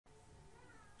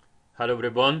Hello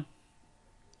everyone.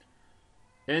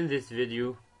 In this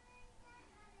video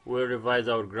we'll revise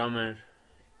our grammar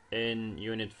in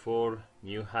unit 4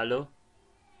 new hello.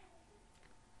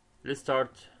 Let's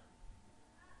start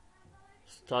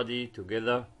study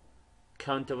together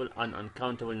countable and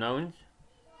uncountable nouns.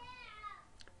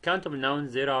 Countable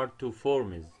nouns, there are two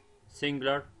forms,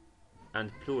 singular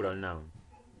and plural noun.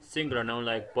 Singular noun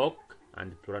like book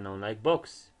and plural noun like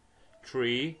box.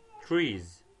 Tree,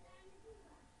 trees.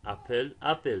 Apple,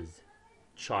 apples.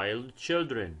 Child,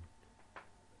 children,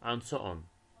 and so on.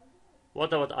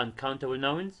 What about uncountable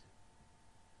nouns?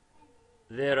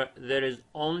 There is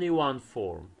only one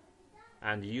form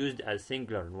and used as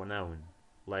singular noun,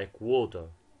 like water.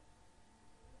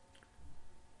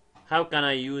 How can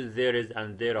I use there is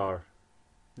and there are?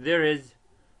 There is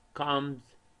comes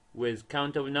with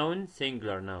countable noun,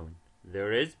 singular noun.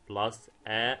 There is plus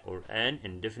a or an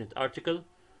indefinite article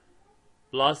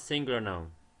plus singular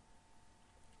noun.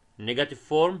 Negative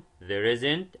form, there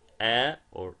isn't a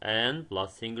or an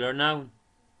plus singular noun.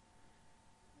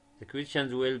 The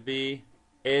questions will be,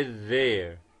 is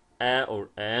there a or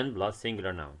an plus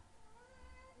singular noun?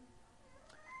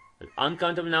 The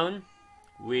uncountable noun,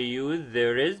 we use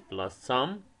there is plus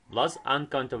some plus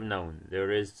uncountable noun. There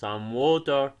is some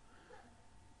water,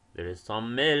 there is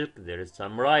some milk, there is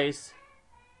some rice.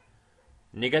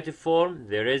 Negative form,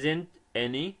 there isn't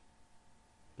any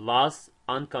plus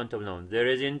uncountable noun. There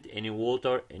isn't any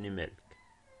water, any milk.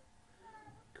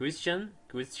 Question,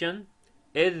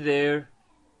 is there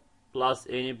plus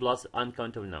any plus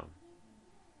uncountable noun?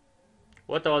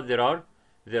 What about there are?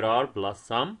 There are plus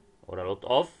some or a lot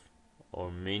of or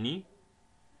many.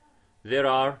 There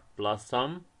are plus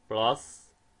some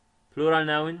plus plural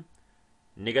noun.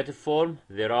 Negative form,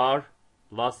 there are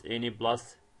plus any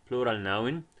plus plural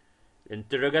noun.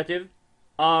 Interrogative,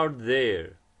 are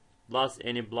there plus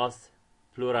any plus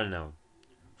plural noun.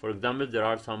 For example, there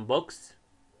are some books,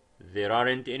 there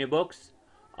aren't any books,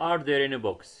 are there any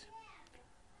books?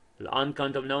 The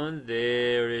uncountable noun,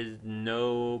 there is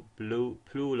no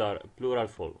plural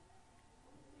form.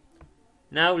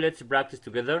 Now let's practice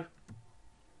together.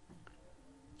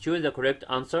 Choose the correct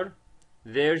answer.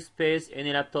 There's space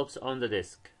any laptops on the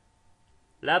desk.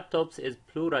 Laptops is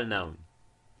plural noun,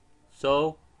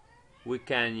 so we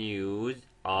can use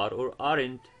are or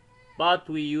aren't, but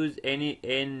we use any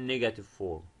in negative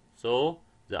form, so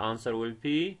the answer will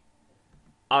be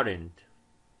aren't.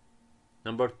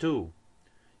 Number 2,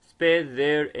 space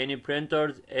there any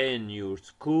printers in your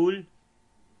school.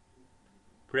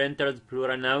 Printers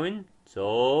plural noun,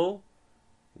 so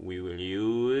we will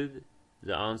use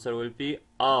the answer will be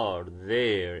are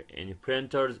there any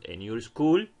printers in your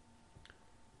school.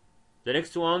 The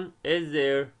next one, is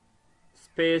there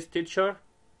space teacher.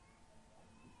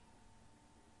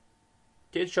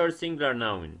 Teacher singular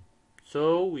noun,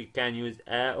 so we can use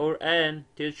a or an.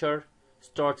 Teacher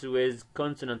starts with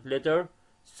consonant letter,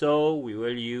 so we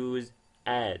will use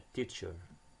a teacher.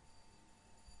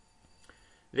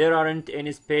 There aren't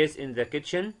any space in the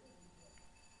kitchen.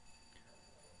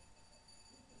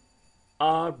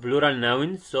 Are plural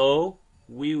noun, so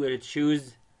we will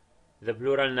choose the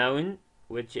plural noun,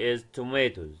 which is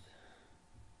tomatoes.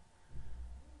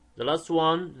 The last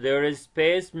one, there is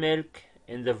space milk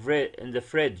in the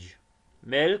fridge.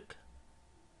 Milk,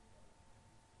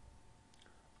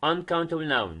 uncountable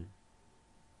noun,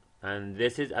 and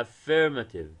this is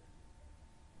affirmative,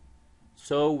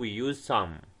 so we use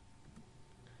some.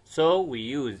 So we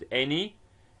use any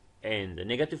in the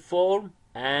negative form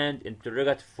and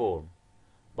interrogative form,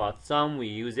 but some we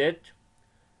use it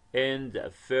in the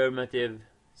affirmative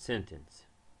sentence.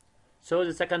 So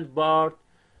the second part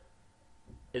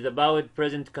is about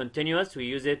present continuous. We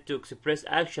use it to express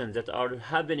actions that are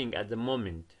happening at the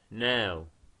moment, now.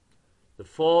 The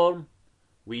form,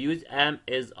 we use am,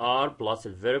 is, are plus a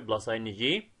verb plus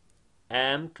ing.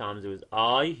 Am comes with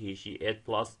I, he, she, it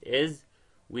plus is.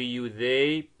 We use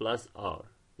they plus are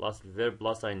plus verb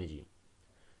plus ing.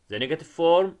 The negative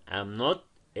form, am not,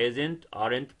 isn't,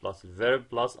 aren't plus verb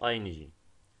plus ing.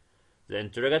 The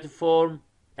interrogative form,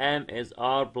 am, is,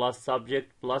 are plus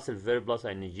subject plus verb plus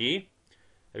ing.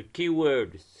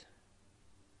 Keywords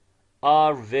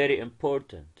are very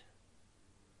important.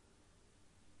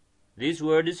 These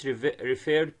words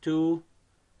refer to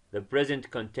the present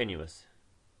continuous.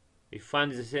 We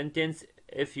find the sentence.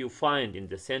 If you find in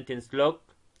the sentence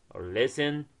look or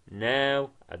listen,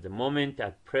 now, at the moment,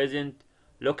 at present,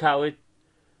 look out,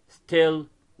 still,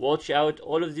 watch out,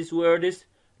 all of these words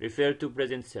refer to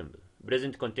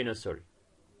present continuous.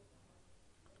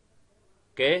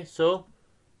 Okay, so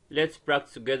let's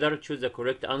practice together. Choose the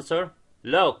correct answer.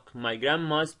 Look, my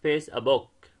grandma space a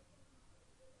book.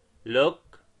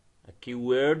 Look, a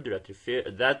keyword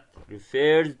that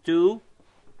refers to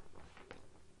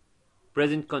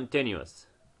present continuous,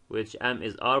 which am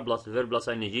is are plus verb plus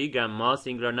ing, grandma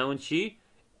singular noun she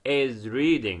is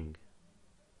reading.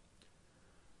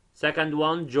 Second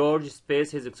one, George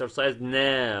space his exercise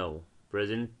now,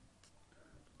 present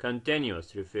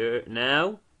continuous, refer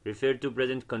to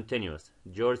present continuous.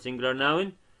 George singular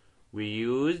noun, we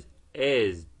use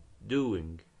is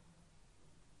doing.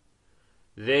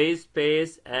 They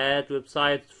space at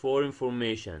websites for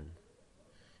information.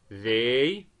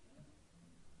 They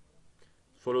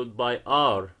followed by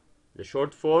are, the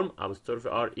short form apostrophe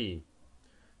re.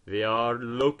 They are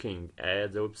looking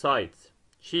at the websites.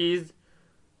 She's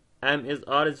am is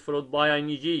are is followed by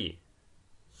ing.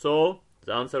 So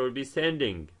the answer will be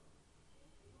sending.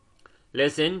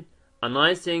 Listen, a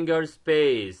nice singer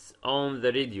space on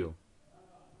the radio.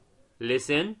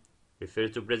 Listen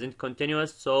refers to present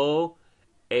continuous, so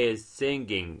is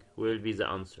singing will be the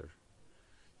answer.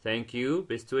 Thank you,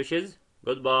 best wishes,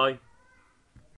 goodbye.